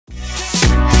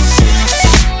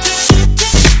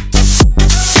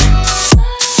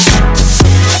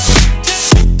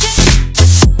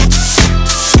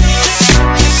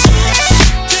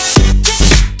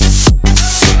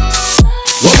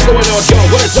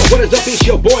What is up? It's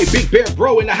your boy Big Bear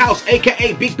Bro in the house,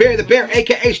 aka Big Bear the Bear,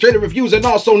 aka Straight Up Reviews, and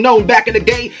also known back in the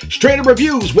day, Straight Up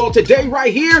Reviews. Well, today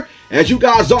right here, as you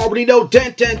guys already know,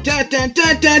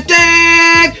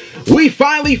 we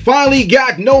finally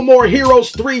got No More Heroes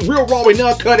 3 Real Raw and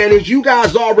Uncut, and as you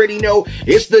guys already know,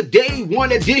 it's the Day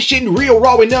 1 edition Real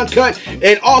Raw and Uncut,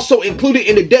 and also included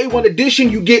in the Day 1 edition,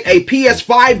 you get a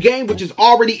PS5 game, which is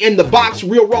already in the box,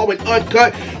 Real Raw and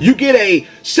Uncut. You get a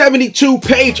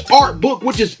 72-page art book,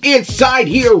 which is inside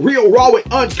here, Real Raw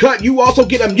and Uncut. You also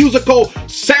get a musical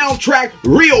soundtrack,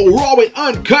 Real Raw and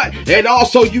Uncut, and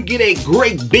also you get a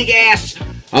great big ass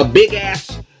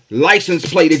license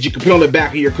plate that you can put on the back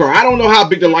of your car. I don't know how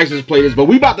big the license plate is, but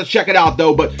we about to check it out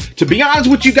though. But to be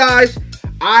honest with you guys,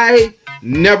 I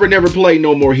never played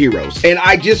No More Heroes, and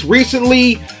I just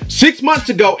recently 6 months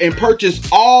ago and purchased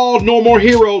all No More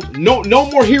Heroes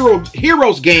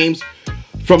games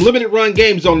from Limited Run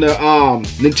Games on the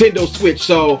Nintendo Switch.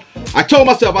 So I told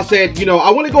myself, I said, you know,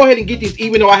 I want to go ahead and get these,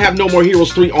 even though I have No More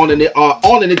Heroes 3 on the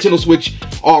Nintendo Switch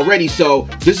already. So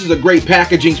this is a great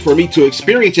packaging for me to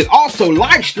experience and also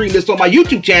live stream this on my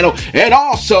YouTube channel and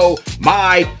also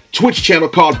my Twitch channel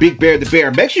called Big Bear the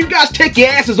Bear. Make sure you guys take your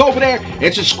asses over there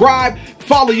and subscribe.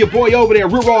 Follow your boy over there,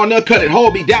 Real Raw and Uncut, and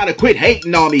hold me down and quit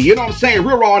hating on me. You know what I'm saying?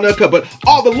 Real Raw and Uncut. But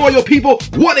all the loyal people,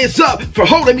 what is up for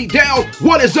holding me down?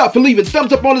 What is up for leaving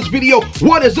thumbs up on this video?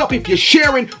 What is up if you're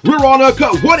sharing Real Raw and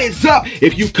Uncut? What is up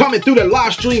if you coming through the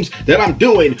live streams that I'm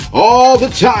doing all the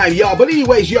time, y'all? But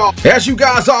anyways, y'all, as you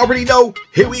guys already know,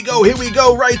 here we go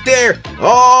right there.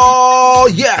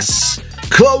 Oh, yes.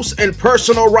 Close and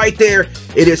personal right there.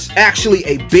 It is actually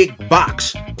a big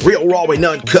box, Real Raw and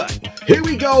Uncut. Here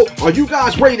we go. Are you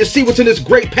guys ready to see what's in this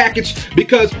great package?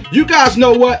 Because you guys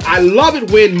know what? I love it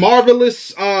when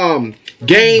Marvelous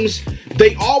games,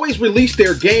 they always release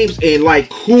their games in like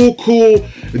cool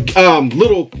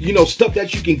little, you know, stuff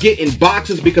that you can get in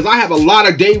boxes, because I have a lot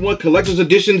of Day 1 collector's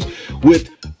editions with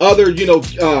other, you know,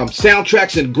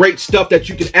 soundtracks and great stuff that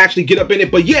you can actually get up in it.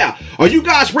 But yeah, are you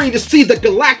guys ready to see the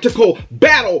galactical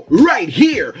battle right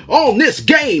here on this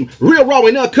game, Real Raw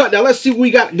and Uncut? Now let's see what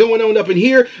we got going on up in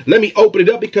here. Let me open it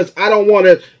up because I don't want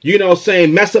to, you know,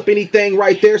 mess up anything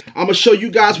right there. I'm gonna show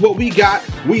you guys what we got.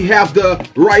 We have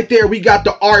right there, we got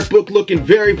the art book looking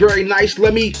very nice.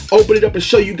 Let me open it up and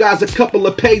show you guys a couple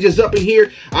of pages up in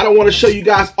here. I don't want to show you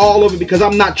guys all of it because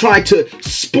I'm not trying to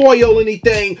spoil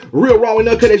anything. Real Raw and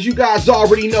Uncut, as you guys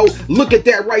already know, look at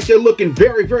that right there, looking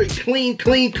very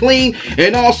clean.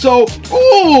 And also,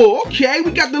 oh, okay,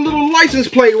 we got the little license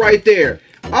plate right there.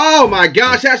 Oh my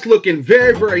gosh, that's looking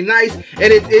very nice, and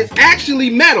it's actually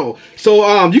metal.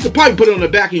 So you could probably put it on the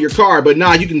back of your car, but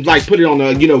nah, you can like put it on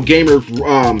a, you know, gamer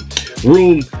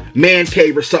room, man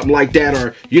cave or something like that,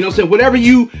 or you know what I'm saying, whatever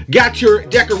you got your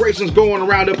decorations going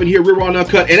around up in here, Real Raw and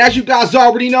Uncut. And as you guys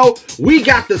already know, we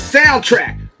got the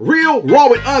soundtrack, Real Raw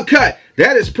and Uncut.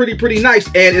 That is pretty nice,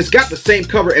 and it's got the same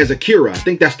cover as Akira. I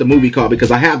think that's the movie called, because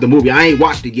I have the movie. I ain't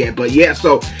watched it yet, but yeah,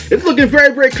 so it's looking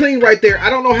very clean right there. I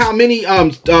don't know how many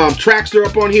tracks are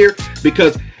up on here,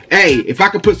 because hey, if I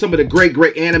could put some of the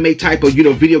great anime type of, you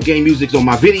know, video game music on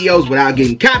my videos without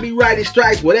getting copyrighted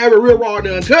strikes, whatever, Real Raw and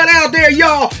Uncut out there,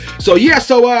 y'all. So yeah,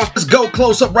 so let's go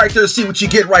close up right there and see what you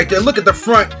get right there. Look at the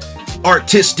front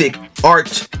artistic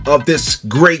art of this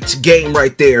great game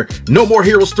right there, No More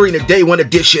Heroes 3 in the Day 1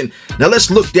 edition. Now let's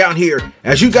look down here.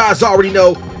 As you guys already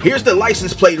know, here's the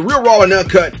license plate, Real Raw and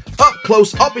Uncut, up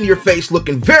close, up in your face,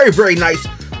 looking very nice.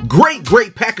 Great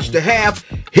package to have.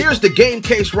 Here's the game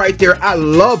case right there. I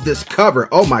love this cover.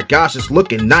 Oh my gosh, it's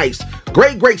looking nice.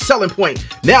 Great selling point.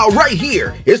 Now right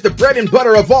here is the bread and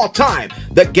butter of all time,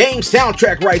 the game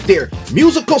soundtrack right there.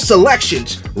 Musical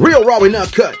selections, Real Raw and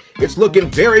Uncut. It's looking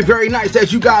very nice,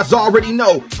 as you guys already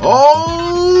know.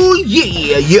 Oh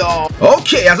yeah, y'all.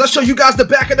 Okay, as I show you guys the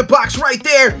back of the box right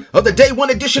there of the Day 1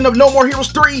 edition of No More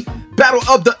Heroes 3, Battle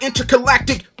of the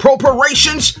Intergalactic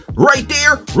Preparations, right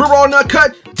there, Real Raw and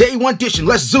Uncut, Day 1 edition.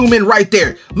 Let's zoom in right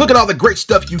there. Look at all the great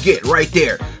stuff you get right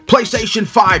there. PlayStation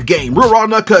 5 game, Real Raw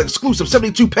and Uncut exclusive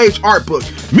 72-page art book,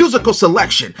 musical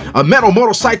selection, a metal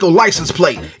motorcycle license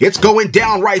plate. It's going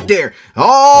down right there.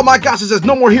 Oh my gosh, it says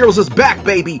No More Heroes is back,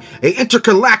 baby. A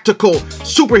intergalactical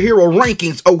superhero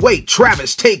rankings await.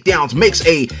 Travis Takedowns makes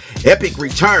a epic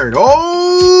return.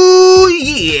 Oh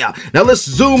yeah. Now let's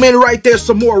zoom in right there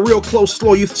some more real close,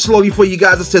 slowly for you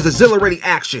guys. It says exhilarating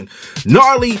action,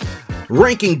 gnarly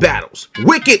ranking battles,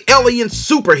 wicked alien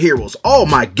superheroes. Oh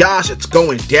my gosh, it's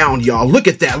going down, y'all. Look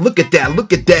at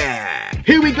that.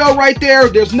 Here we go right there.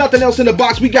 There's nothing else in the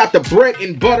box. We got the bread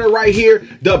and butter right here.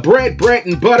 The bread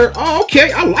and butter. Oh,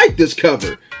 okay. I like this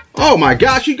cover. Oh my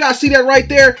gosh, you guys see that right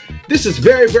there? This is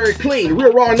very clean.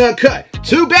 Real Raw and Uncut.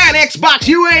 Too bad, Xbox,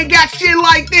 you ain't got shit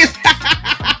like this.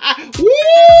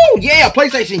 Woo! Yeah,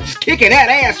 PlayStation just kicking that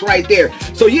ass right there.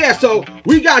 So yeah, so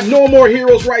we got No More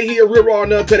Heroes right here, real raw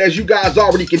and uncut, as you guys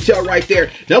already can tell right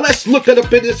there. Now let's look it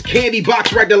up in this candy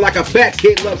box right there like a fat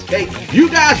kid loves cake. You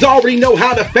guys already know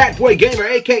how the Fattboyygamer,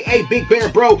 aka Big Bear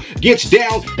Bro, gets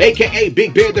down, aka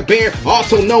Big Bear the Bear,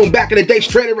 also known back in the day,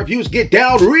 Straight Reviews, get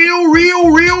down real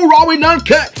raw and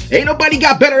uncut. Ain't nobody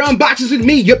got better unboxings than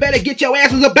me. You better get your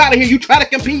asses up out of here. You try to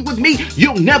compete with me,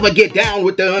 you'll never get down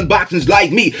with the unboxings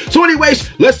like me. So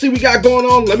anyways, let's see what we got going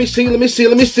on. Let me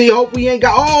see. Hope we ain't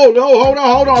got, oh no, hold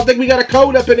on. I think we got a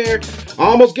code up in there. I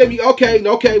almost gave you,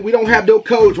 okay, we don't have no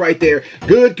codes right there.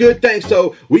 Good thing.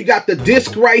 So we got the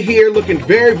disc right here looking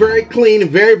very clean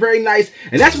and very nice.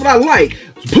 And that's what I like.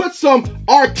 Put some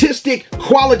artistic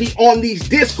quality on these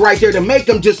discs right there to make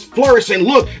them just flourish and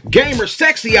look gamer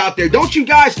sexy out there. Don't you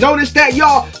guys notice that,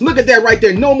 y'all? Look at that right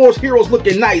there. No More Heroes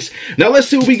looking nice. Now let's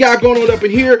see what we got going on up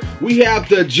in here. We have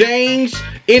the James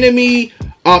Enemy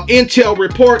Intel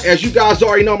report. As you guys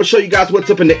already know, I'm gonna show you guys what's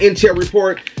up in the Intel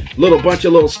report. Bunch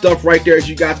of little stuff right there, as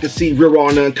you guys can see, real raw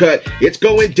and uncut. It's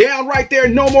going down right there.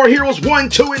 No More Heroes 1,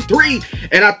 2, and 3.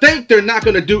 And I think they're not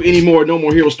gonna do any more No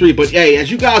More Heroes 3. But hey,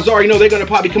 as you guys already know, they're gonna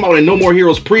probably come out with a No More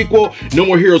Heroes prequel, No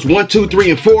More Heroes 1, 2,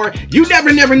 3, and 4. You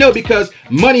never know, because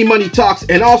money talks.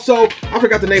 And also, I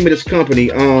forgot the name of this company.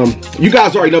 You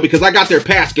guys already know because I got their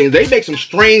past games. They make some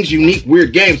strange, unique,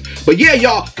 weird games. But yeah,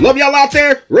 y'all, love y'all out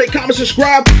there. Rate, comment,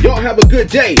 subscribe. Y'all have a good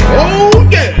day. Oh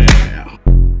yeah.